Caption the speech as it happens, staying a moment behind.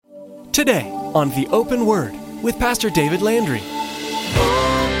Today on The Open Word with Pastor David Landry.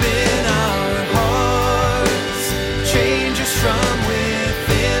 Open our hearts, change us from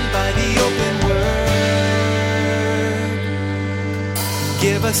within by the open word.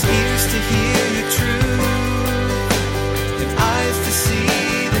 Give us ears to hear your truth and eyes to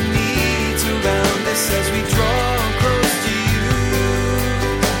see the needs around us as we draw close to you.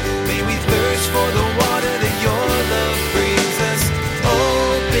 May we thirst for the water that your love brings us.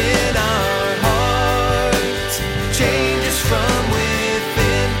 Open our hearts, change us from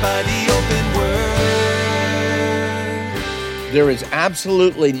within by the open word. There is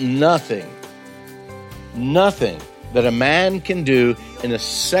absolutely nothing that a man can do in a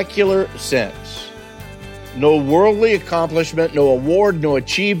secular sense. No worldly accomplishment, no award, no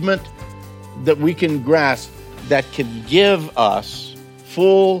achievement that we can grasp that can give us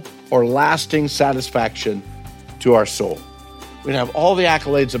full or lasting satisfaction to our soul. We can have all the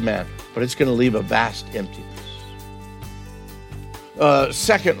accolades of man, but it's going to leave a vast emptiness.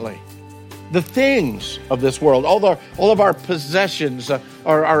 Secondly, the things of this world, all of our possessions,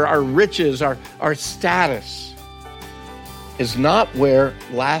 our riches, our status, is not where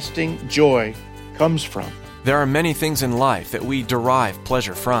lasting joy comes from. There are many things in life that we derive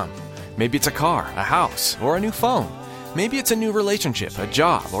pleasure from. Maybe it's a car, a house, or a new phone. Maybe it's a new relationship, a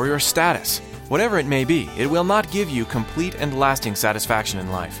job, or your status. Whatever it may be, it will not give you complete and lasting satisfaction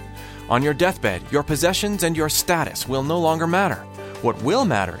in life. On your deathbed, your possessions and your status will no longer matter. What will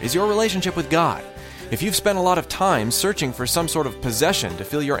matter is your relationship with God. If you've spent a lot of time searching for some sort of possession to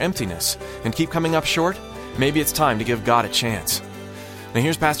fill your emptiness and keep coming up short, maybe it's time to give God a chance. Now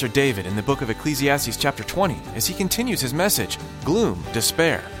here's Pastor David in the book of Ecclesiastes chapter 20 as he continues his message, Gloom,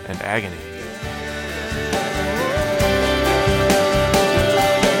 Despair, and Agony.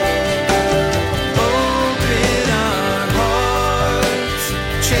 Open our hearts,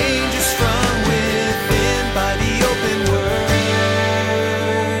 change us from within by the open word.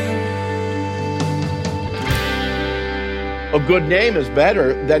 A good name is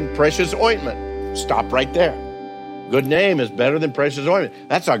better than precious ointment. Stop right there. Good name is better than precious ointment.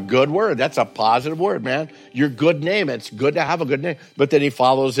 That's a good word. That's a positive word, man. Your good name. It's good to have a good name. But then he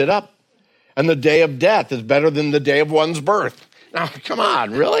follows it up. And the day of death is better than the day of one's birth. Now, come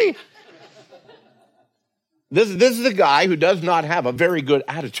on, really? This is a guy who does not have a very good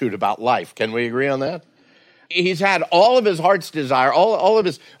attitude about life. Can we agree on that? He's had all of his heart's desire, all of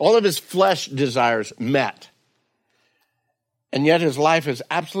his flesh desires met. And yet his life is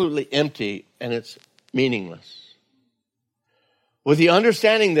absolutely empty and it's meaningless. With the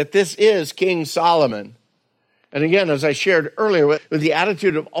understanding that this is King Solomon, and again, as I shared earlier, with the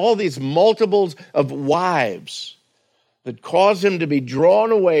attitude of all these multiples of wives that cause him to be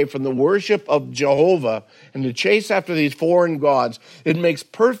drawn away from the worship of Jehovah and to chase after these foreign gods, it makes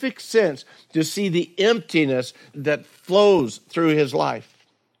perfect sense to see the emptiness that flows through his life.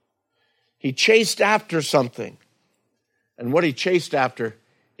 He chased after something, and what he chased after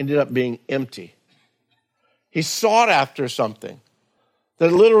ended up being empty. He sought after something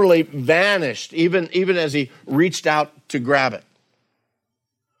that literally vanished even as he reached out to grab it.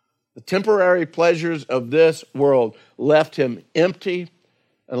 The temporary pleasures of this world left him empty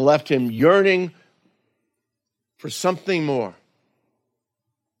and left him yearning for something more.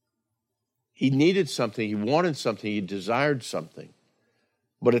 He needed something, he wanted something, he desired something.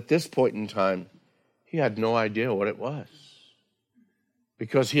 But at this point in time, he had no idea what it was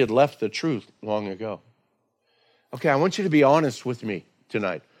because he had left the truth long ago. Okay, I want you to be honest with me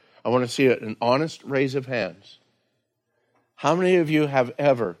tonight. I want to see an honest raise of hands. How many of you have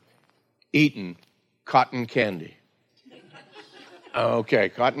ever eaten cotton candy? Okay,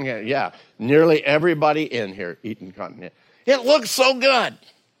 cotton candy. Yeah, nearly everybody in here eating cotton candy. It looks so good.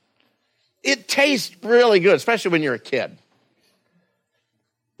 It tastes really good, especially when you're a kid.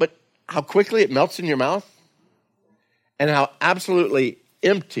 But how quickly it melts in your mouth and how absolutely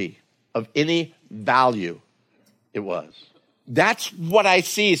empty of any value it was. That's what I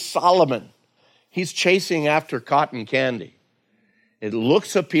see Solomon. He's chasing after cotton candy. It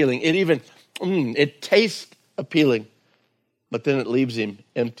looks appealing. It even, it tastes appealing, but then it leaves him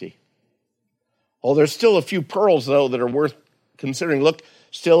empty. Oh, there's still a few pearls, though, that are worth considering. Look,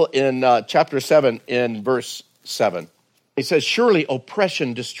 still in chapter 7, in verse 7. He says, surely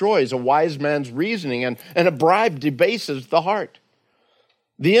oppression destroys a wise man's reasoning, and a bribe debases the heart.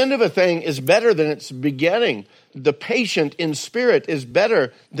 The end of a thing is better than its beginning. The patient in spirit is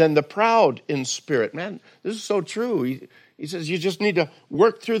better than the proud in spirit. Man, this is so true. He says you just need to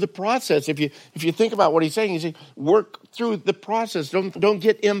work through the process. If you think about what he's saying, he's saying work through the process. Don't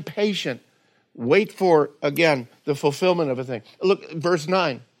get impatient. Wait for, again, the fulfillment of a thing. Look, verse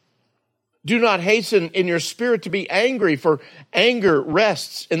 9. Do not hasten in your spirit to be angry, for anger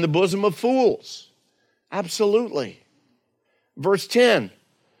rests in the bosom of fools. Absolutely. Verse 10,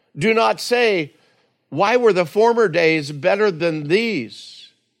 do not say, why were the former days better than these?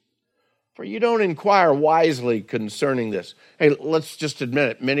 For you don't inquire wisely concerning this. Hey, let's just admit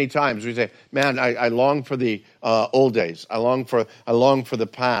it. Many times we say, man, I long for the old days. I long for the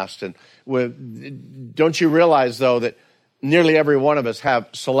past. And don't you realize, though, that nearly every one of us have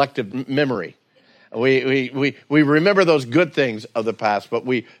selective memory. We remember those good things of the past, but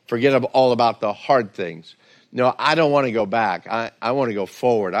we forget all about the hard things. No, I don't want to go back. I want to go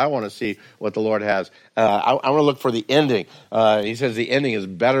forward. I want to see what the Lord has. I want to look for the ending. He says the ending is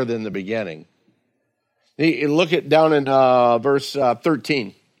better than the beginning. Look at down in verse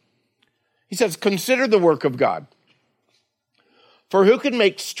 13. He says, consider the work of God. For who can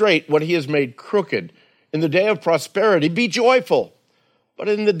make straight what he has made crooked? In the day of prosperity, be joyful. But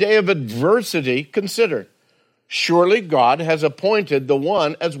in the day of adversity, consider. Surely God has appointed the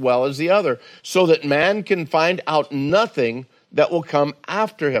one as well as the other, so that man can find out nothing that will come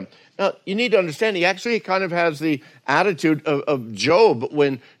after him. Now, you need to understand, he actually kind of has the attitude of Job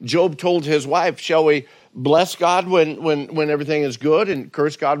when Job told his wife, shall we bless God when everything is good and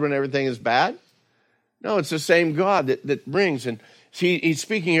curse God when everything is bad? No, it's the same God that brings. And he's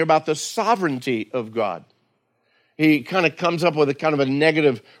speaking here about the sovereignty of God. He kind of comes up with a kind of a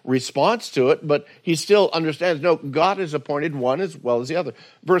negative response to it, but he still understands, no, God has appointed one as well as the other.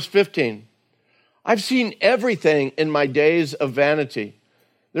 Verse 15, I've seen everything in my days of vanity.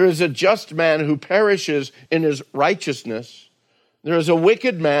 There is a just man who perishes in his righteousness. There is a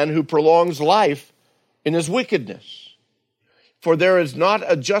wicked man who prolongs life in his wickedness. For there is not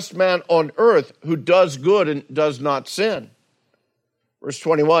a just man on earth who does good and does not sin. Verse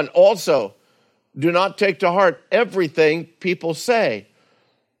 21, also, do not take to heart everything people say,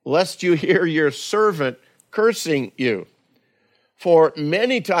 lest you hear your servant cursing you. For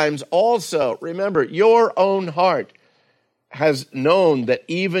many times also, remember, your own heart has known that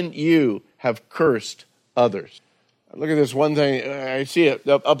even you have cursed others. Look at this one thing. I see it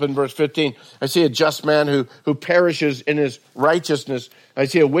up in verse 15. I see a just man who perishes in his righteousness. I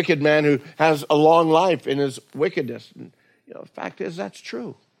see a wicked man who has a long life in his wickedness. And, the fact is, that's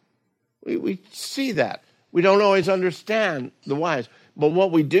true. We see that. We don't always understand the whys. But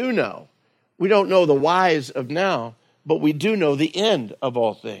what we do know, we don't know the whys of now, but we do know the end of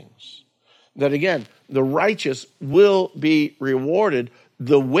all things. That again, the righteous will be rewarded.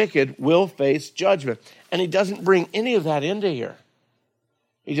 The wicked will face judgment. And he doesn't bring any of that into here.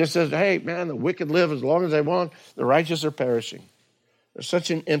 He just says, hey, man, the wicked live as long as they want. The righteous are perishing. There's such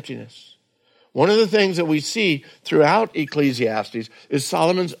an emptiness. One of the things that we see throughout Ecclesiastes is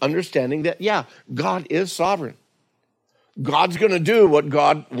Solomon's understanding that, yeah, God is sovereign. God's going to do what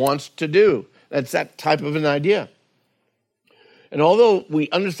God wants to do. That's that type of an idea. And although we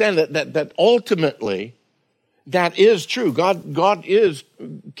understand that ultimately that is true, God is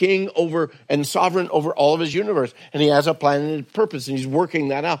king over and sovereign over all of his universe, and he has a plan and a purpose, and he's working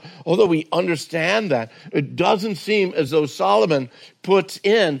that out. Although we understand that, it doesn't seem as though Solomon puts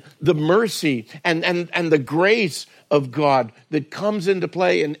in the mercy and the grace of God that comes into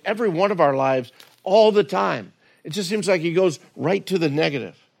play in every one of our lives all the time. It just seems like he goes right to the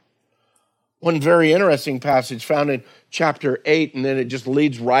negative. One very interesting passage found in chapter 8, and then it just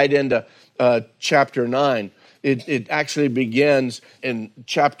leads right into chapter 9. It actually begins in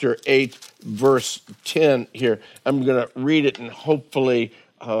chapter 8, verse 10 here. I'm going to read it and hopefully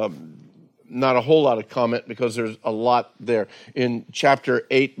not a whole lot of comment because there's a lot there. In chapter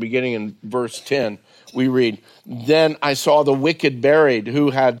 8, beginning in verse 10, we read, Then I saw the wicked buried who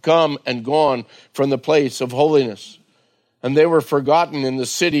had come and gone from the place of holiness, and they were forgotten in the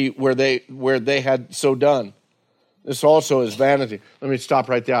city where they had so done. This also is vanity. Let me stop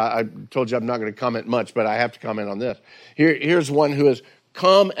right there. I told you I'm not going to comment much, but I have to comment on this. Here's one who has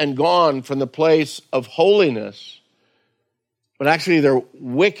come and gone from the place of holiness, but actually they're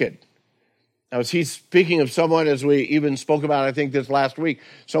wicked. Now, is he speaking of someone, as we even spoke about, I think this last week,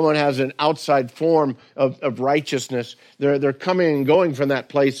 someone has an outside form of righteousness. They're coming and going from that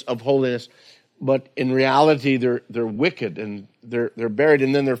place of holiness, but in reality, they're wicked and they're buried,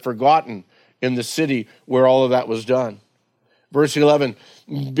 and then they're forgotten in the city where all of that was done. Verse 11,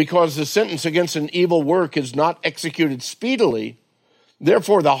 because the sentence against an evil work is not executed speedily,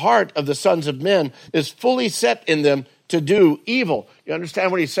 therefore the heart of the sons of men is fully set in them to do evil. You understand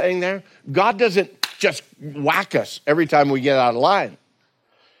what he's saying there? God doesn't just whack us every time we get out of line.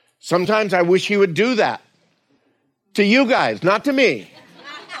 Sometimes I wish he would do that to you guys, not to me.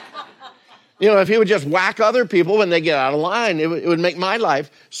 If he would just whack other people when they get out of line, it would make my life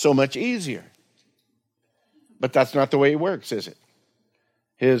so much easier. But that's not the way he works, is it?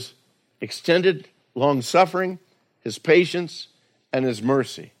 His extended long-suffering, his patience, and his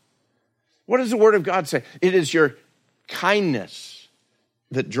mercy. What does the Word of God say? It is your kindness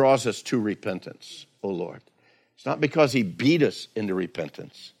that draws us to repentance, O Lord. It's not because he beat us into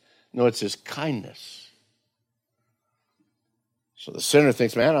repentance. No, it's his kindness. So the sinner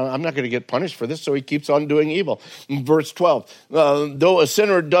thinks, man, I'm not going to get punished for this, so he keeps on doing evil. In verse 12, though a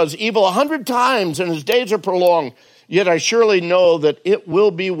sinner does evil 100 times and his days are prolonged, yet I surely know that it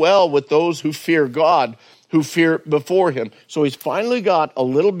will be well with those who fear God, who fear before him. So he's finally got a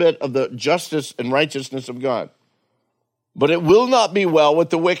little bit of the justice and righteousness of God. But it will not be well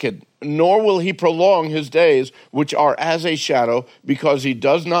with the wicked, nor will he prolong his days, which are as a shadow, because he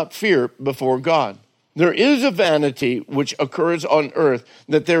does not fear before God. There is a vanity which occurs on earth,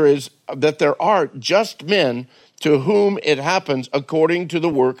 that there are just men to whom it happens according to the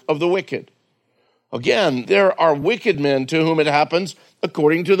work of the wicked. Again, there are wicked men to whom it happens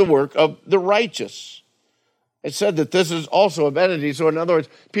according to the work of the righteous. It said that this is also a vanity. So in other words,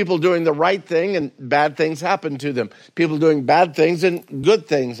 people doing the right thing and bad things happen to them. People doing bad things and good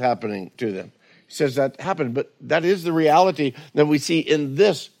things happening to them. He says that happened, but that is the reality that we see in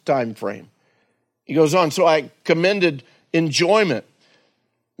this time frame. He goes on, so I commended enjoyment,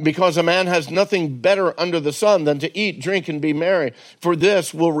 because a man has nothing better under the sun than to eat, drink, and be merry. For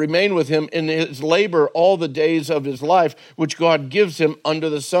this will remain with him in his labor all the days of his life, which God gives him under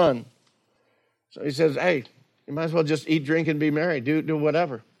the sun. So he says, hey, you might as well just eat, drink, and be merry. Do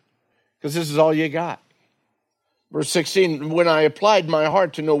whatever, because this is all you got. Verse 16, when I applied my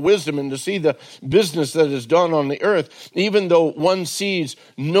heart to know wisdom and to see the business that is done on the earth, even though one sees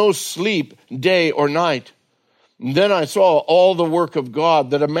no sleep day or night, then I saw all the work of God,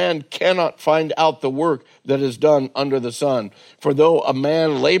 that a man cannot find out the work that is done under the sun. For though a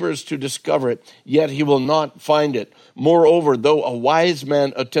man labors to discover it, yet he will not find it. Moreover, though a wise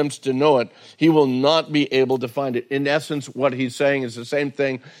man attempts to know it, he will not be able to find it. In essence, what he's saying is the same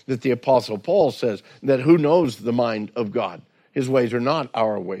thing that the Apostle Paul says, that who knows the mind of God? His ways are not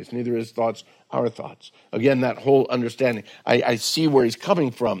our ways, neither his thoughts our thoughts. Again, that whole understanding. I see where he's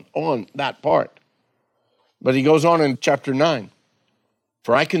coming from on that part. But he goes on in chapter 9.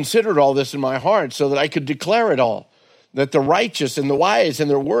 For I considered all this in my heart so that I could declare it all, that the righteous and the wise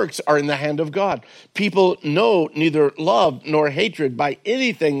and their works are in the hand of God. People know neither love nor hatred by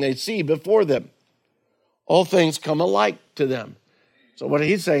anything they see before them. All things come alike to them. So what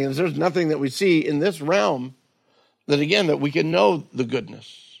he's saying is there's nothing that we see in this realm that we can know the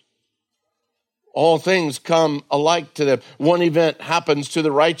goodness. All things come alike to them. One event happens to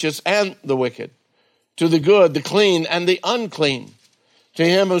the righteous and the wicked, to the good, the clean, and the unclean, to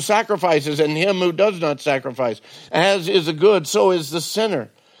him who sacrifices and him who does not sacrifice. As is the good, so is the sinner.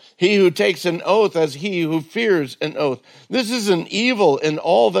 He who takes an oath as he who fears an oath. This is an evil in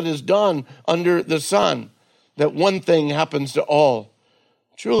all that is done under the sun, that one thing happens to all.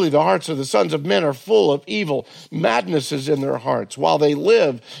 Truly, the hearts of the sons of men are full of evil. Madness is in their hearts while they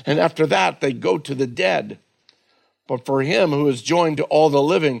live, and after that they go to the dead. But for him who is joined to all the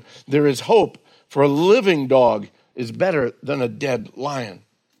living, there is hope. For a living dog is better than a dead lion.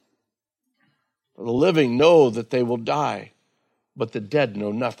 For the living know that they will die, but the dead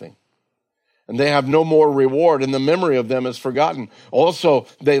know nothing. And they have no more reward, and the memory of them is forgotten. Also,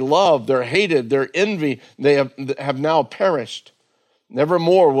 they love, they're hated, their envy, they have now perished.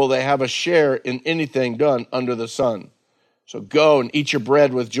 Nevermore will they have a share in anything done under the sun. So go and eat your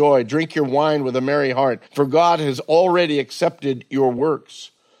bread with joy, drink your wine with a merry heart, for God has already accepted your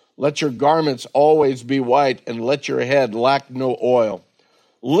works. Let your garments always be white, and let your head lack no oil.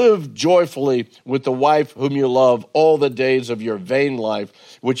 Live joyfully with the wife whom you love all the days of your vain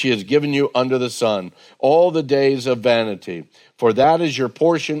life, which he has given you under the sun, all the days of vanity. For that is your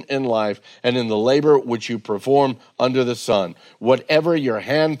portion in life, and in the labor which you perform under the sun. Whatever your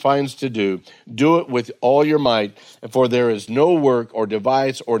hand finds to do, do it with all your might, for there is no work or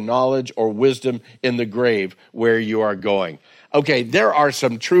device or knowledge or wisdom in the grave where you are going. Okay, there are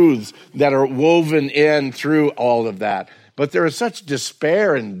some truths that are woven in through all of that, but there is such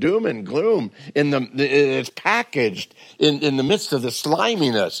despair and doom and gloom it's packaged in the midst of the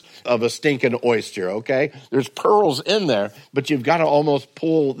sliminess of a stinking oyster, okay? There's pearls in there, but you've got to almost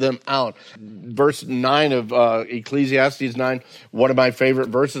pull them out. Verse 9 of Ecclesiastes 9, one of my favorite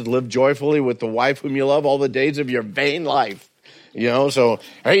verses, live joyfully with the wife whom you love all the days of your vain life. So,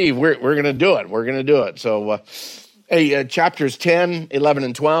 hey, we're going to do it. We're going to do it. So, chapters 10, 11,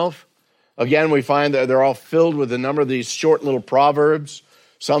 and 12. Again, we find that they're all filled with a number of these short little proverbs.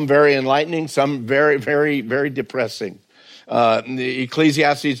 Some very enlightening, some very, very, very depressing.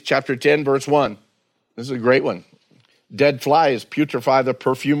 Ecclesiastes chapter 10, verse 1. This is a great one. Dead flies putrefy the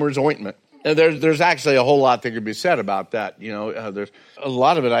perfumer's ointment. And there's actually a whole lot that could be said about that. There's a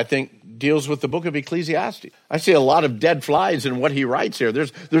lot of it, I think, deals with the book of Ecclesiastes. I see a lot of dead flies in what he writes here.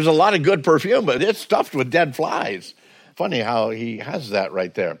 There's a lot of good perfume, but it's stuffed with dead flies. Funny how he has that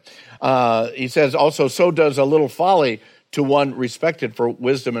right there. He says also, so does a little folly to one respected for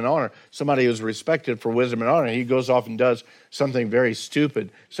wisdom and honor. Somebody who's respected for wisdom and honor, he goes off and does something very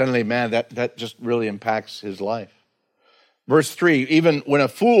stupid. Suddenly, man, that just really impacts his life. Verse 3, even when a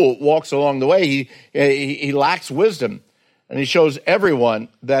fool walks along the way, he lacks wisdom, and he shows everyone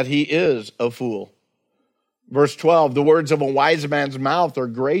that he is a fool. Verse 12, the words of a wise man's mouth are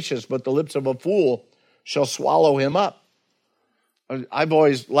gracious, but the lips of a fool shall swallow him up. I've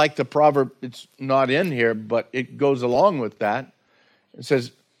always liked the proverb, it's not in here, but it goes along with that. It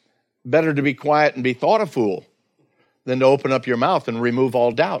says, better to be quiet and be thought a fool than to open up your mouth and remove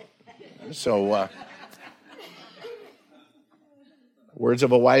all doubt. So, words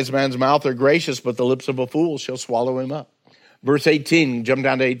of a wise man's mouth are gracious, but the lips of a fool shall swallow him up. Verse 18, jump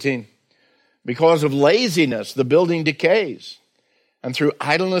down to 18. Because of laziness, the building decays, and through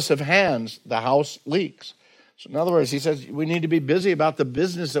idleness of hands, the house leaks. So in other words, he says we need to be busy about the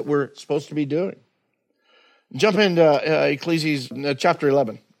business that we're supposed to be doing. Jump into Ecclesiastes chapter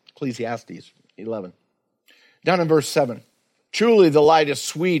 11, Ecclesiastes 11. Down in verse 7. Truly the light is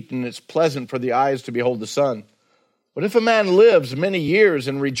sweet and it's pleasant for the eyes to behold the sun. But if a man lives many years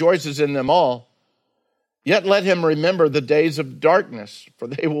and rejoices in them all, yet let him remember the days of darkness, for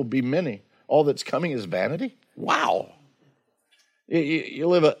they will be many. All that's coming is vanity. Wow. You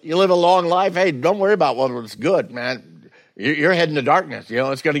live a long life. Hey, don't worry about what's good, man. You're heading to darkness.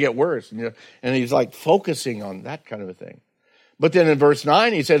 It's going to get worse. And he's like focusing on that kind of a thing. But then in verse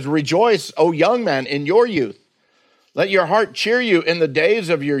 9, he says, rejoice, O young man, in your youth. Let your heart cheer you in the days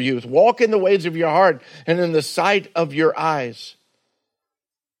of your youth. Walk in the ways of your heart and in the sight of your eyes.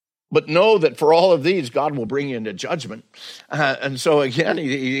 But know that for all of these, God will bring you into judgment. And so again,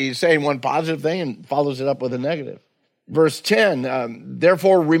 he's saying one positive thing and follows it up with a negative. Verse 10,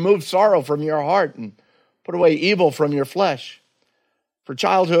 therefore remove sorrow from your heart and put away evil from your flesh. For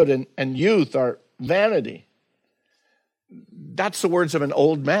childhood and youth are vanity. That's the words of an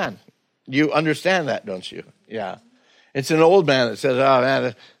old man. You understand that, don't you? Yeah. It's an old man that says, oh,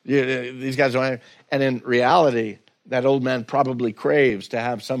 man, these guys don't have... And in reality, that old man probably craves to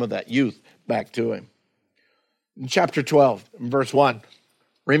have some of that youth back to him. In chapter 12, verse 1,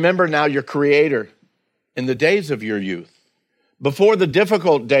 remember now your Creator in the days of your youth, before the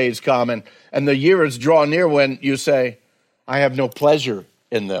difficult days come and the years draw near when you say, I have no pleasure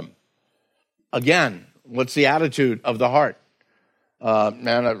in them. Again, what's the attitude of the heart?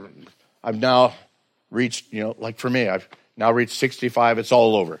 Man, I've now reached, like for me, I've now reached 65. It's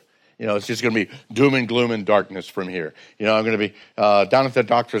all over. It's just going to be doom and gloom and darkness from here. I'm going to be down at the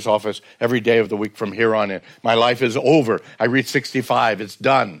doctor's office every day of the week from here on in. My life is over. I reached 65. It's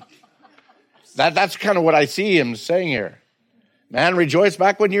done. That's kind of what I see him saying here. Man, rejoice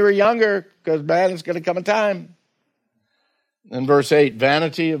back when you were younger, because, man, it's going to come a time. In verse 8,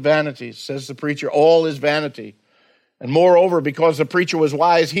 vanity of vanities, says the preacher, all is vanity. And moreover, because the preacher was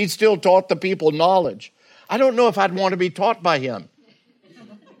wise, he still taught the people knowledge. I don't know if I'd want to be taught by him.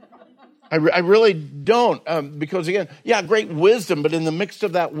 I really don't, because again, great wisdom, but in the midst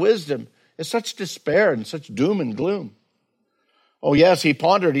of that wisdom is such despair and such doom and gloom. Oh yes, he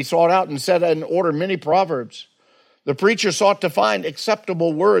pondered, he sought out and set in order many proverbs. The preacher sought to find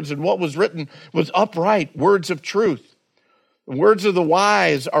acceptable words, and what was written was upright, words of truth. The words of the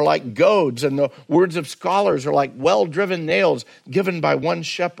wise are like goads, and the words of scholars are like well-driven nails given by one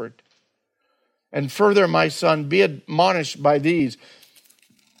shepherd. And further, my son, be admonished by these.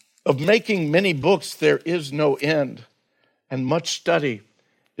 Of making many books there is no end, and much study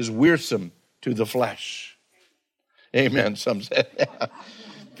is wearisome to the flesh. Amen, some say.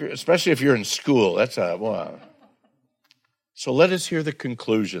 Especially if you're in school. Wow. So let us hear the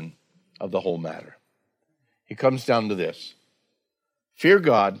conclusion of the whole matter. He comes down to this. Fear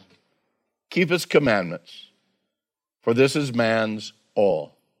God, keep his commandments, for this is man's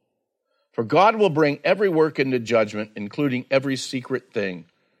all. For God will bring every work into judgment, including every secret thing,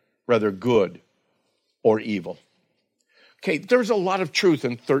 whether good or evil. Okay, there's a lot of truth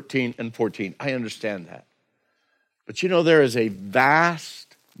in 13 and 14. I understand that. But there is a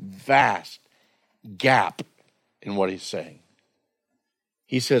vast, vast gap in what he's saying.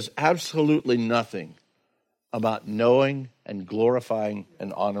 He says absolutely nothing about knowing and glorifying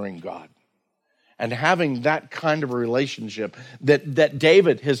and honoring God. and having that kind of a relationship that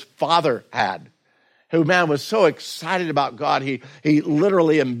David, his father, had, who, man, was so excited about God, he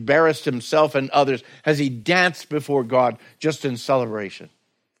literally embarrassed himself and others as he danced before God just in celebration.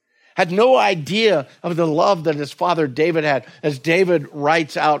 Had no idea of the love that his father David had, as David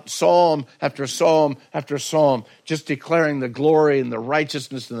writes out psalm after psalm after psalm, just declaring the glory and the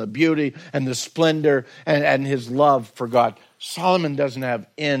righteousness and the beauty and the splendor and his love for God. Solomon doesn't have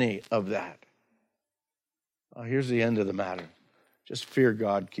any of that. Well, here's the end of the matter. Just fear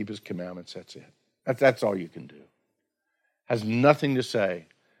God, keep his commandments, that's it. That's all you can do. Has nothing to say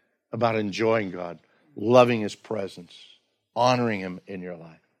about enjoying God, loving his presence, honoring him in your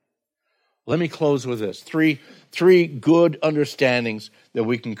life. Let me close with this. Three good understandings that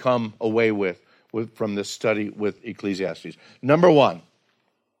we can come away with from this study with Ecclesiastes. Number one,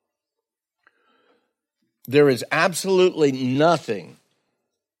 there is absolutely nothing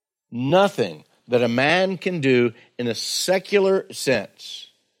that a man can do in a secular sense.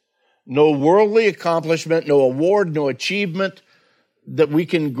 No worldly accomplishment, no award, no achievement that we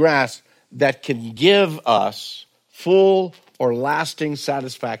can grasp that can give us full or lasting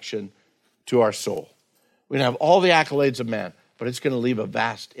satisfaction to our soul. We can have all the accolades of man, but it's going to leave a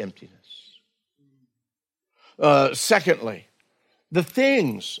vast emptiness. Secondly, the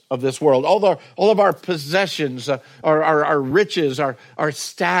things of this world, all of our possessions, our riches, our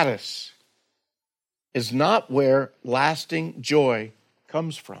status, is not where lasting joy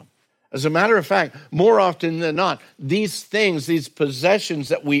comes from. As a matter of fact, more often than not, these things, these possessions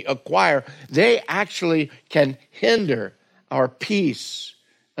that we acquire, they actually can hinder our peace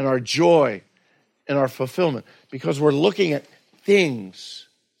and our joy and our fulfillment, because we're looking at things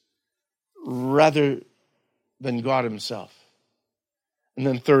rather than God himself. And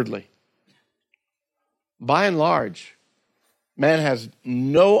then thirdly, by and large, man has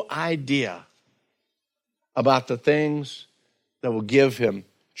no idea about the things that will give him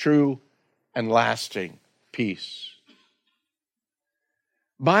true and lasting peace.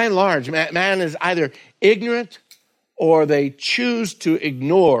 By and large, man is either ignorant or they choose to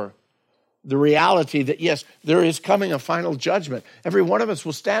ignore the reality that, yes, there is coming a final judgment. Every one of us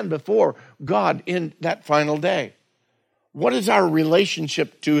will stand before God in that final day. What is our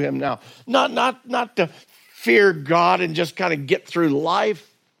relationship to him now? Not to fear God and just kind of get through life,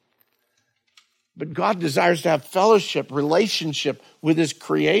 but God desires to have fellowship, relationship with his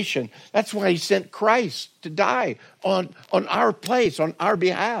creation. That's why he sent Christ to die on our place, on our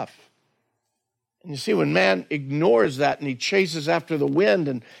behalf. And you see, when man ignores that and he chases after the wind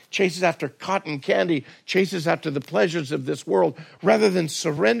and chases after cotton candy, chases after the pleasures of this world, rather than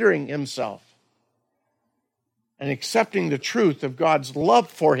surrendering himself and accepting the truth of God's love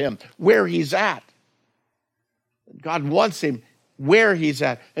for him, where he's at. God wants him where he's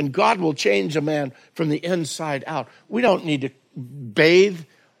at, and God will change a man from the inside out. We don't need to bathe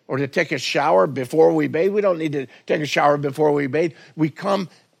or to take a shower before we bathe. We don't need to take a shower before we bathe. We come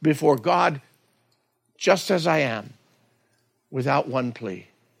before God just as I am, without one plea.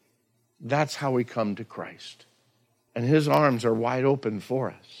 That's how we come to Christ. And his arms are wide open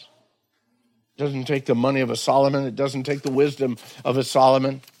for us. It doesn't take the money of a Solomon. It doesn't take the wisdom of a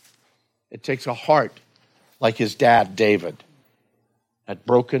Solomon. It takes a heart like his dad, David. That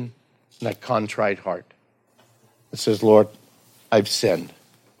broken and that contrite heart. It says, Lord, I've sinned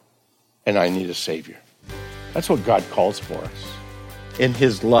and I need a Savior. That's what God calls for us. In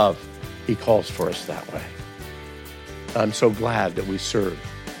his love, he calls for us that way. I'm so glad that we serve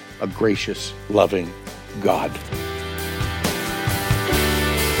a gracious, loving God.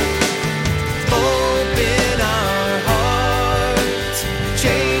 Open our hearts,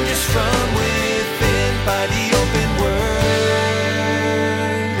 change us from within by the open word.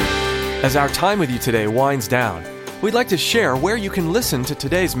 As our time with you today winds down, we'd like to share where you can listen to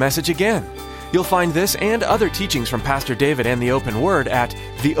today's message again. You'll find this and other teachings from Pastor David and the Open Word at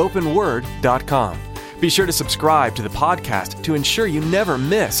theopenword.com. Be sure to subscribe to the podcast to ensure you never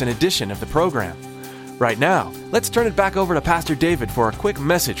miss an edition of the program. Right now, let's turn it back over to Pastor David for a quick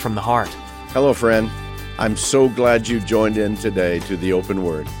message from the heart. Hello, friend. I'm so glad you joined in today to the Open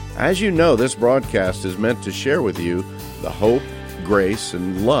Word. As you know, this broadcast is meant to share with you the hope, grace,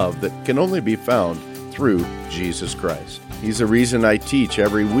 and love that can only be found through Jesus Christ. He's the reason I teach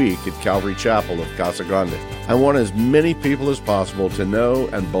every week at Calvary Chapel of Casa, Grande. I want as many people as possible to know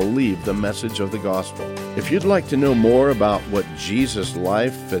and believe the message of the gospel. If you'd like to know more about what Jesus'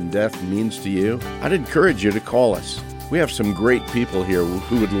 life and death means to you, I'd encourage you to call us. We have some great people here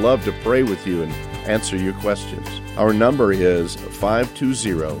who would love to pray with you and answer your questions. Our number is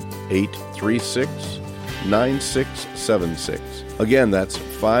 520-836-9797. 520-836-9676. Again, that's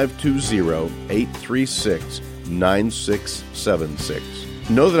 520-836-9676.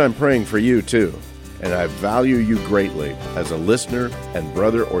 Know that I'm praying for you too, and I value you greatly as a listener and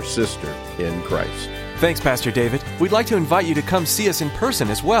brother or sister in Christ. Thanks, Pastor David. We'd like to invite you to come see us in person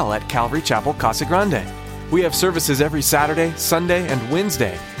as well at Calvary Chapel, Casa Grande. We have services every Saturday, Sunday, and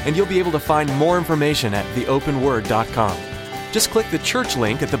Wednesday, and you'll be able to find more information at theopenword.com. Just click the church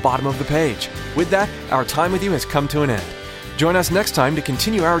link at the bottom of the page. With that, our time with you has come to an end. Join us next time to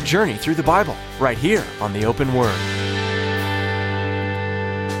continue our journey through the Bible, right here on The Open Word.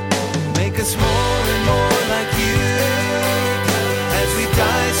 Make us more